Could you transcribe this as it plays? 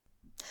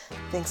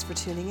Thanks for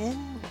tuning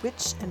in,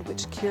 Witch and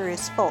Witch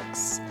Curious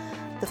folks.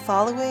 The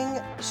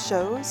following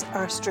shows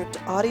are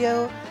stripped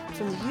audio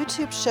from the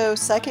YouTube show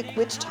Psychic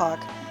Witch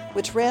Talk,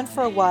 which ran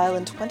for a while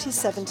in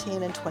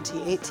 2017 and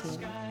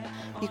 2018.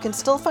 You can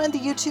still find the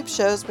YouTube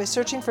shows by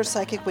searching for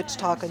Psychic Witch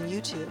Talk on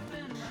YouTube.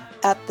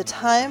 At the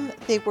time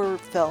they were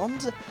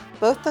filmed,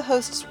 both the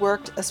hosts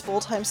worked as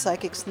full-time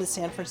psychics in the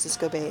San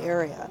Francisco Bay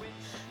Area.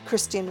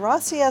 Christine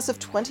Rossi, as of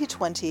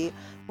 2020,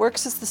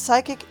 works as the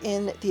psychic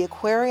in the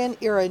Aquarian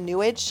Era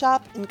New Age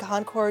shop in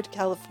Concord,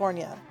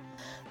 California.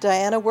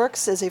 Diana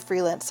works as a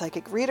freelance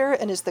psychic reader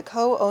and is the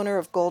co-owner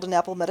of Golden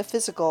Apple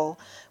Metaphysical,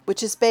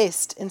 which is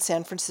based in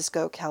San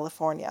Francisco,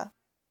 California.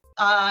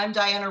 I'm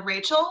Diana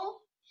Rachel.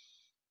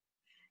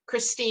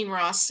 Christine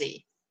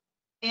Rossi.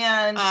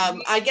 And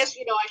I guess,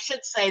 I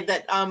should say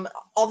that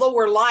although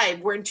we're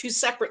live, we're in two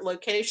separate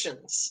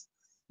locations.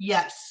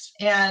 Yes.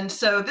 And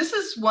so this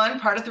is one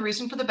part of the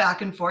reason for the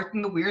back and forth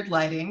and the weird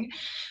lighting,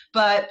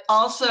 but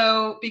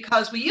also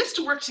because we used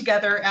to work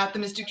together at the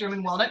Mystic Germ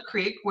in Walnut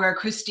Creek, where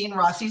Christine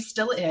Rossi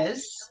still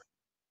is.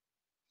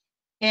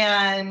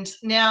 And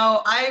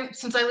now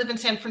since I live in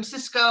San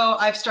Francisco,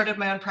 I've started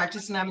my own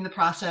practice and I'm in the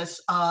process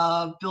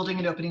of building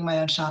and opening my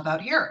own shop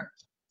out here.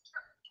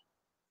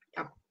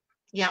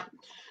 Yeah.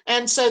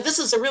 And so this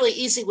is a really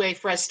easy way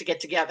for us to get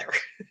together.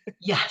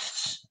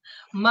 Yes.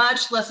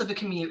 Much less of a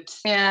commute.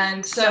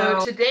 And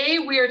so today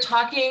we are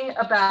talking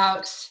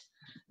about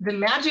the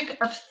magic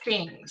of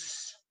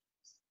things,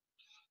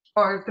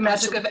 or the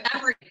magic of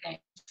everything.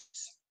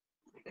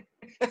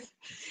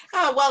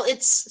 Well,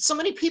 it's so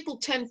many people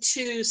tend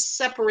to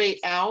separate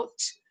out.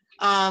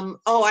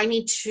 I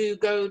need to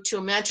go to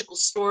a magical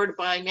store to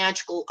buy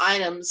magical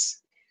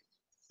items.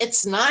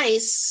 It's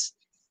nice,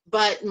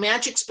 but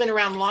magic's been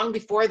around long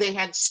before they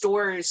had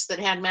stores that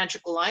had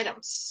magical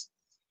items.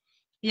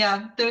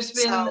 Yeah, there's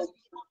been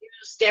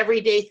used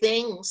everyday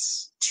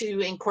things to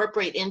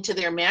incorporate into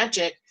their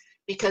magic,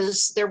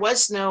 because there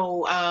was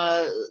no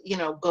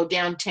go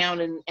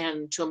downtown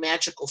and to a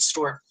magical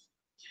store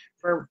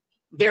for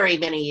very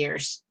many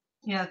years.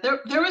 Yeah,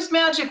 there was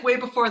magic way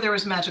before there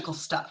was magical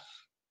stuff.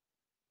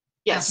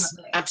 Yes,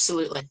 definitely.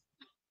 Absolutely.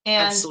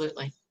 And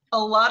absolutely. A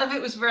lot of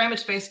it was very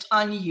much based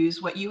on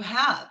use what you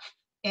have.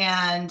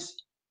 And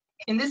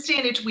in this day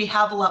and age, we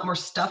have a lot more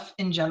stuff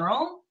in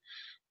general.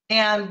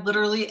 And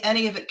literally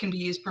any of it can be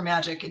used for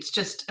magic. It's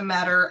just a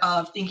matter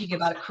of thinking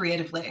about it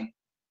creatively.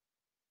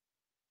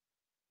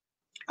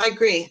 I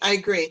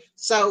agree.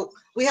 So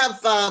we have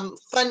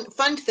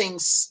fun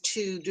things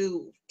to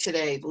do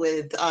today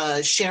with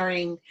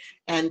sharing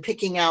and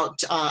picking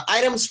out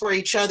items for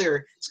each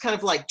other. It's kind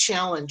of like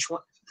challenge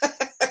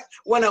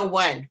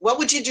 101. What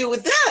would you do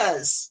with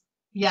this?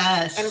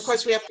 Yes. And of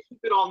course we have to keep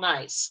it all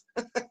nice.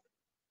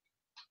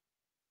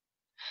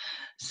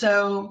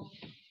 So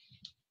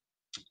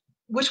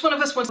which one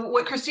of us wants?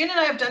 What Christine and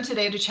I have done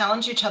today to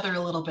challenge each other a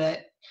little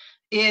bit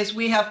is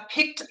we have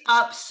picked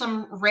up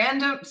some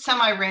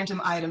semi-random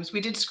items.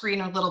 We did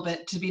screen a little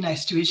bit to be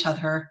nice to each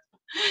other.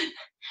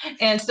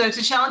 And so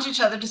to challenge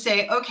each other to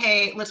say,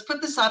 okay, let's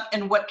put this up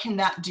and what can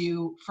that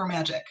do for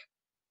magic?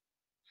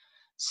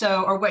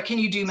 Or what can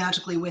you do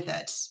magically with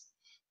it?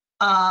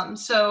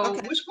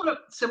 Okay.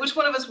 Which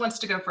one of us wants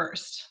to go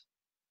first?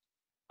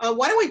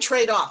 Why don't we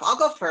trade off? I'll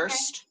go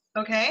first.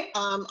 Okay.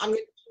 I'm going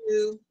to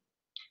do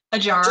a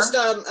jar. Just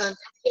a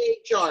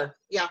jar.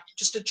 Yeah,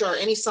 just a jar.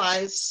 Any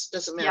size,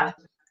 doesn't matter.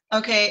 Yeah.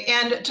 Okay,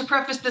 and to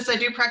preface this, I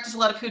do practice a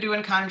lot of hoodoo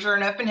and conjure,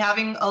 and I've been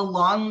having a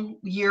long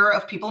year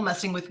of people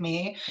messing with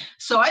me.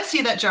 So I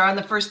see that jar, and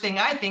the first thing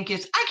I think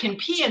is, I can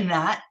pee in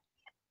that.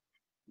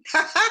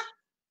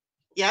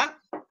 Yeah.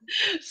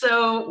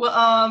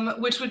 So,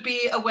 which would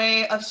be a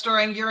way of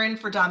storing urine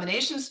for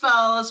domination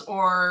spells,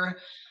 or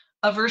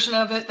a version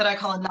of it that I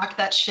call a knock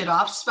that shit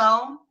off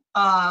spell,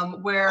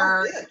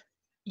 where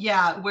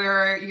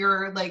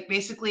you're like,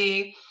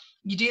 basically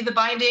you do the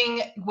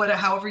binding,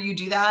 however you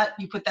do that,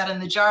 you put that in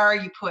the jar,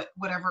 you put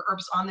whatever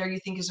herbs on there you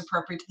think is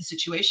appropriate to the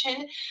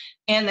situation,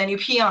 and then you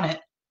pee on it.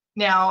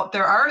 Now,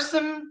 there are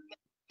some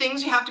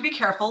things you have to be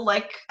careful,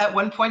 like at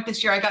one point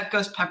this year I got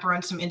ghost pepper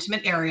on some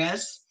intimate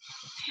areas,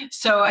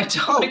 so I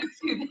don't want to go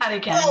through that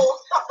again.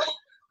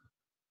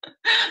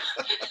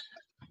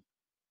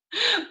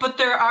 But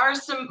there are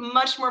some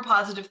much more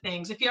positive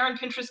things. If you're on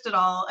Pinterest at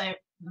all,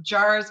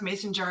 jars,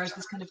 mason jars,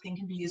 this kind of thing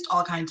can be used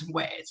all kinds of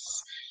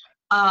ways.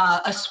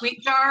 A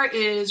sweet jar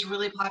is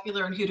really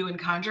popular in hoodoo and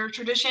conjure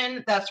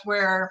tradition. That's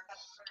where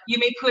you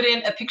may put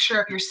in a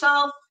picture of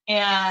yourself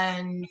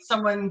and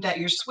someone that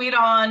you're sweet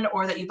on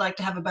or that you'd like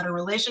to have a better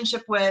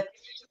relationship with,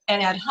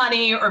 and add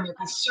honey or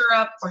maple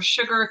syrup or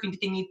sugar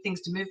if you need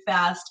things to move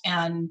fast,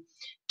 and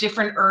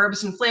different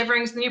herbs and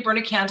flavorings. Then you burn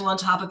a candle on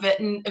top of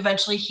it and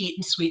eventually heat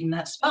and sweeten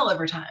that spell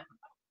over time.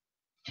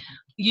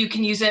 You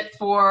can use it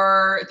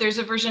there's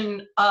a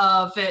version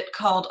of it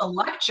called a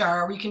luck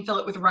jar, where you can fill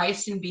it with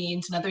rice and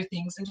beans and other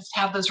things and just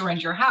have those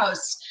around your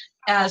house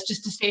as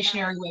just a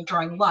stationary way of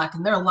drawing luck.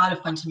 And they're a lot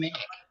of fun to make.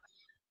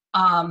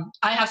 I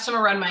have some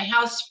around my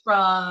house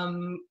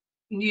from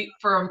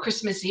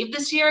Christmas Eve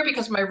this year,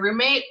 because my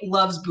roommate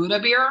loves Buddha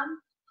beer.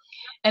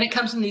 and it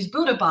comes in these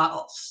Buddha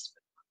bottles.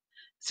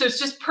 So it's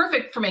just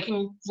perfect for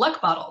making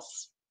luck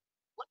bottles.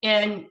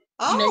 And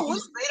Oh, you know, what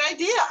a great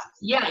idea.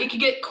 yeah, you could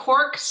get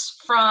corks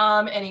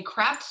from any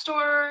craft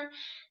store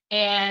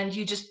and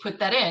you just put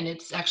that in.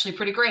 It's actually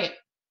pretty great.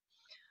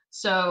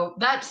 So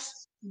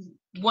that's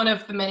one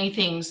of the many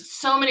things,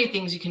 so many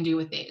things you can do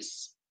with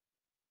these.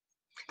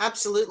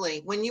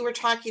 Absolutely. When you were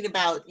talking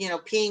about,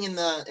 peeing in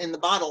the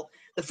bottle,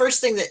 the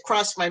first thing that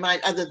crossed my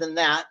mind, other than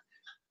that,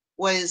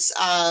 was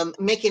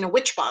making a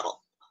witch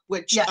bottle,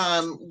 which Yes.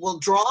 will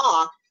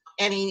draw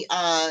any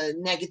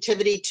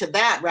negativity to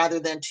that rather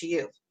than to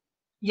you.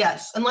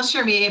 Yes, unless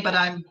you're me, but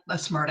I'm a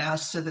smart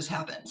ass, so this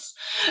happens.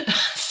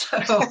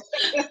 So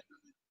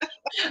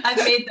I've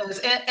made those.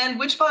 And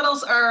witch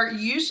bottles are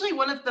usually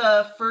one of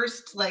the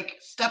first like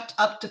stepped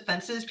up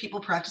defenses people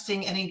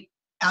practicing any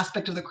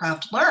aspect of the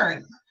craft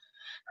learn.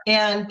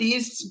 And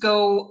these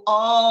go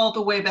all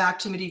the way back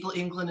to medieval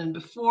England and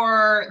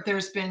before.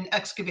 There's been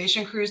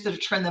excavation crews that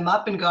have turned them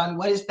up and gone,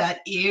 what is that?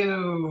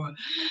 Ew.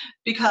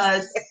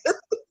 Because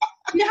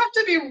you have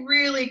to be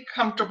really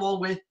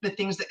comfortable with the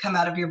things that come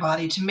out of your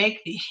body to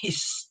make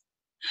these.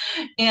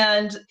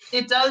 And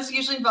it does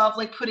usually involve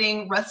like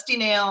putting rusty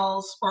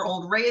nails or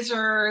old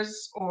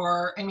razors,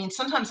 or, I mean,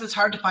 sometimes it's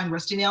hard to find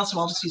rusty nails, so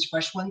I'll just use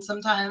fresh ones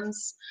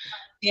sometimes.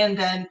 And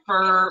then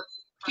for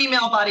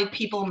female-bodied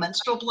people,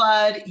 menstrual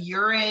blood,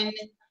 urine,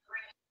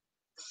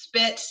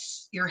 spit,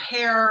 your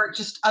hair,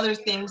 just other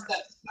things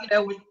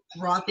that, would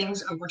draw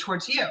things over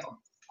towards you.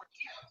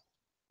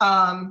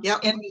 Yep.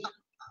 And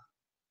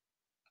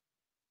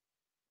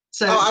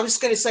so I was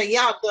going to say,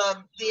 yeah,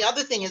 the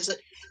other thing is that,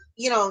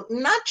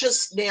 not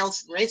just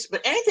nails and razors,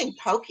 but anything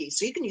pokey.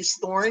 So you can use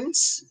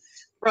thorns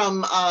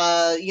from,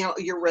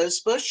 your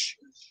rose bush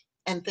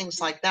and things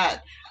like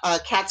that.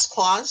 Cat's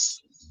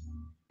claws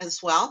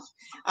as well.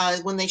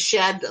 When they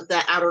shed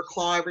the outer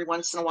claw every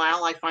once in a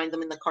while, I find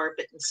them in the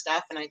carpet and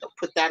stuff, and I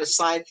put that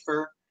aside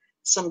for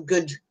some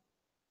good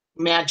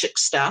magic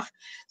stuff.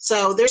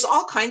 So there's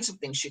all kinds of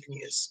things you can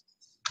use.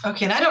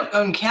 Okay, and I don't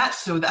own cats,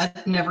 so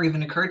that never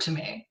even occurred to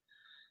me.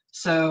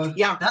 So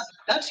yeah,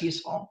 that's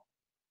useful.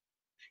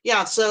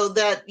 Yeah, so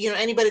that,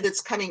 anybody that's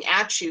coming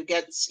at you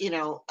gets,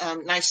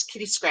 nice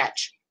kitty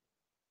scratch.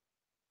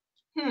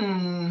 Well,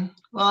 and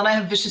I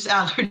have vicious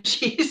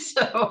allergies,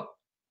 so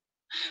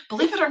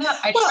believe it or not,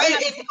 I try not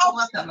to take them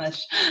up that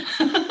much.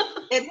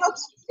 It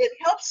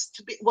helps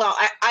to be, well,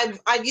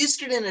 I've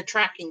used it in a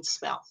tracking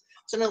spell.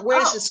 So now,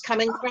 where is this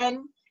coming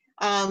from?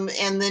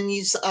 And then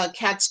use a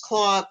cat's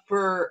claw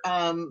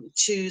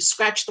to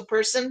scratch the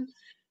person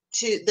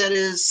that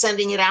is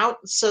sending it out,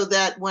 so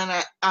that when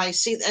I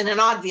see in an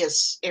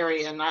obvious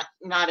area, not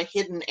a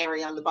hidden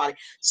area on the body.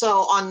 So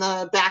on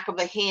the back of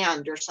a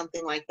hand or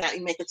something like that,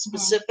 you make it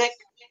specific.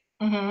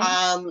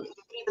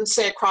 Even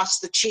say across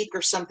the cheek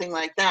or something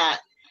like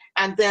that.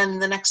 And then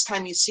the next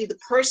time you see the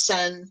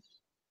person,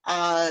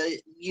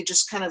 you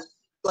just kind of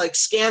like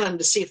scan them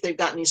to see if they've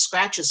got any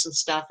scratches and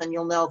stuff, and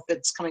you'll know if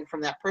it's coming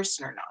from that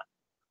person or not.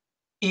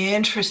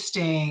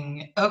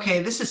 Interesting.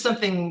 Okay, this is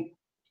something,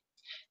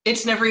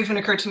 it's never even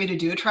occurred to me to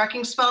do a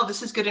tracking spell.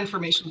 This is good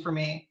information for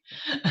me.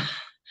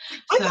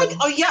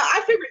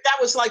 I figured that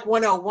was like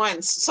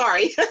 101.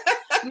 Sorry.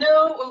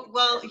 No,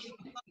 well,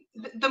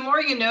 the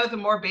more you know, the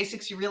more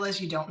basics you realize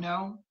you don't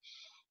know.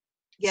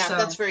 Yeah, so,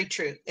 that's very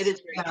true. It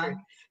is very true.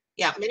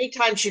 Yeah, many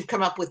times you've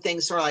come up with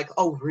things that are like,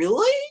 oh,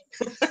 really?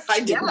 I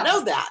didn't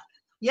know that.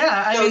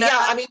 Yeah,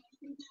 I mean,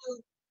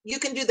 you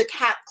can do the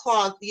cat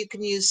claw. You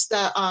can use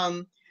the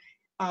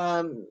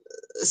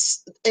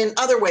in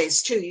other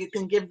ways too. You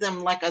can give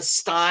them like a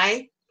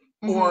sty,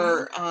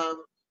 or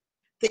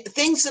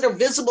things that are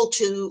visible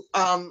to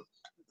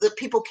that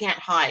people can't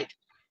hide.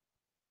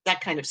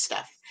 That kind of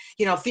stuff.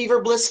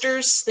 Fever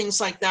blisters, things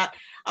like that.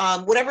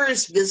 Whatever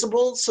is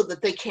visible, so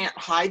that they can't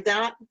hide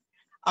that.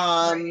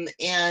 And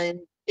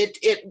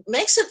it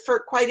makes it for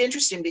quite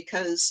interesting,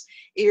 because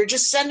you're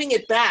just sending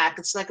it back.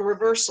 It's like a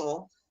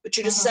reversal, but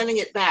you're just sending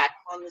it back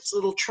on this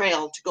little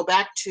trail to go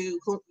back to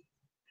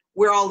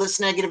where all this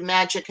negative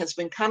magic has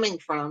been coming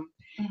from,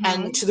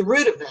 and to the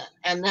root of it.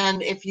 And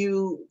then if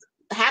you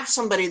have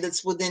somebody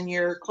that's within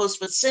your close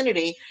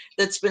vicinity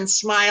that's been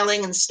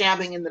smiling and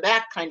stabbing in the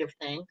back kind of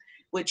thing,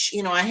 which,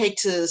 I hate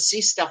to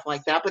see stuff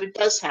like that, but it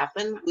does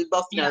happen. We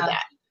both know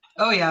that.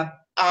 Oh, yeah.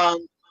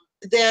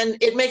 Then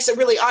it makes it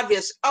really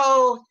obvious.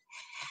 Oh,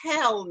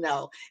 hell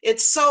no.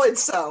 It's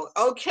so-and-so.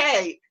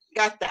 Okay,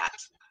 got that.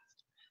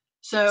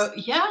 So,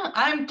 yeah,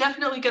 I'm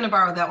definitely going to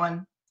borrow that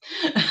one.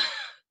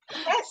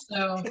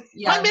 So,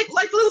 yeah. I make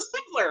life a little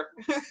simpler.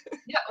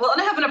 Yeah, well,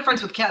 and I have enough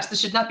friends with cats. This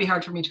should not be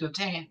hard for me to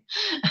obtain.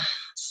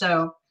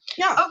 So,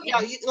 yeah,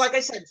 like I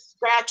said,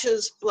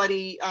 scratches,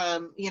 bloody,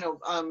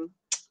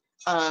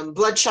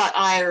 bloodshot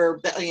eye, or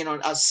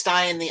a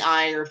sty in the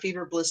eye, or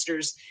fever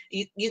blisters.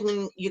 You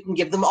can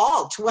give them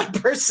all to one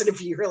person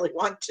if you really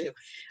want to,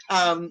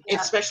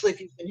 especially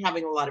if you've been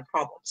having a lot of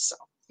problems. So.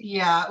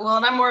 Yeah, well,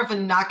 and I'm more of a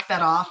knock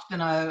that off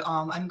than a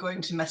I'm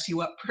going to mess you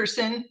up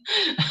person.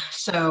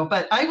 So,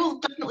 but I will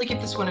definitely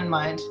keep this one in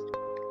mind.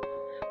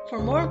 For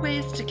more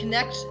ways to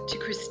connect to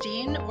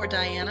Christine or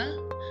Diana,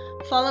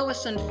 follow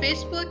us on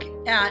Facebook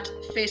at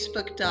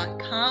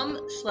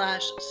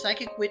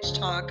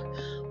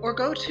facebook.com/psychicwitchtalk or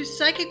go to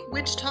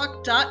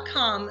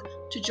psychicwitchtalk.com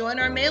to join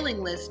our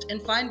mailing list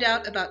and find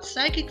out about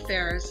psychic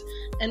fairs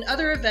and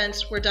other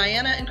events where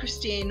Diana and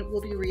Christine will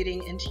be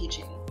reading and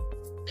teaching.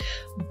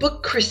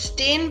 Book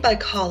Christine by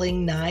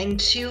calling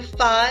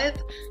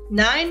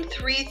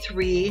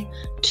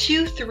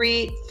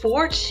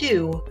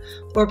 925-933-2342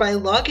 or by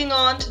logging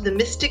on to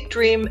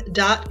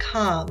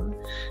themysticdream.com.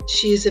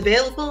 She is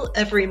available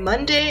every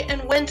Monday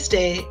and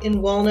Wednesday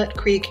in Walnut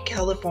Creek,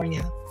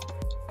 California.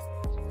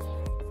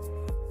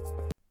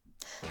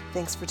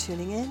 Thanks for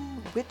tuning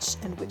in, Witch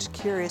and Witch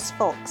Curious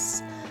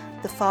folks.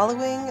 The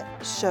following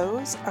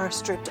shows are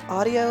stripped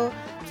audio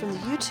from the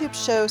YouTube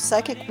show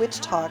Psychic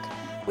Witch Talk,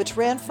 which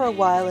ran for a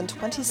while in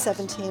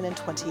 2017 and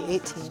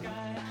 2018.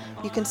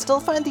 You can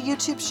still find the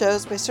YouTube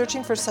shows by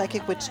searching for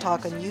Psychic Witch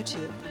Talk on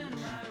YouTube.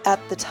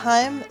 At the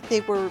time they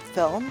were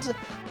filmed,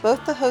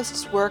 both the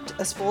hosts worked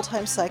as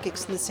full-time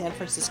psychics in the San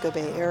Francisco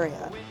Bay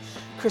Area.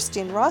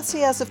 Christine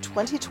Rossi, as of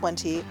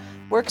 2020,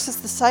 works as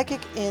the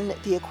psychic in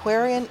the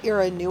Aquarian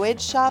Era New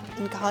Age shop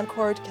in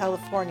Concord,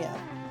 California.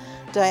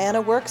 Diana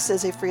works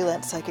as a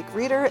freelance psychic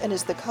reader and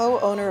is the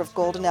co-owner of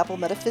Golden Apple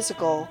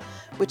Metaphysical,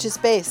 which is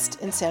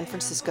based in San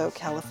Francisco,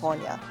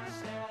 California.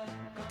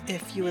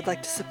 If you would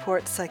like to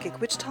support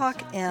Psychic Witch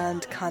Talk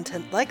and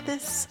content like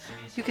this,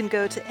 you can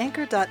go to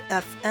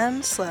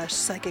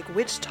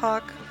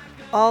anchor.fm/psychicwitchtalk,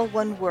 all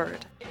one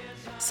word.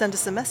 Send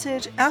us a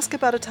message, ask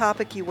about a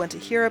topic you want to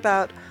hear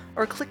about,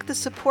 or click the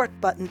support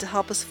button to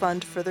help us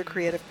fund further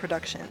creative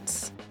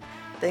productions.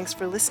 Thanks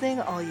for listening,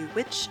 all you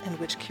witch and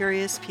witch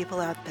curious people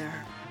out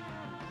there.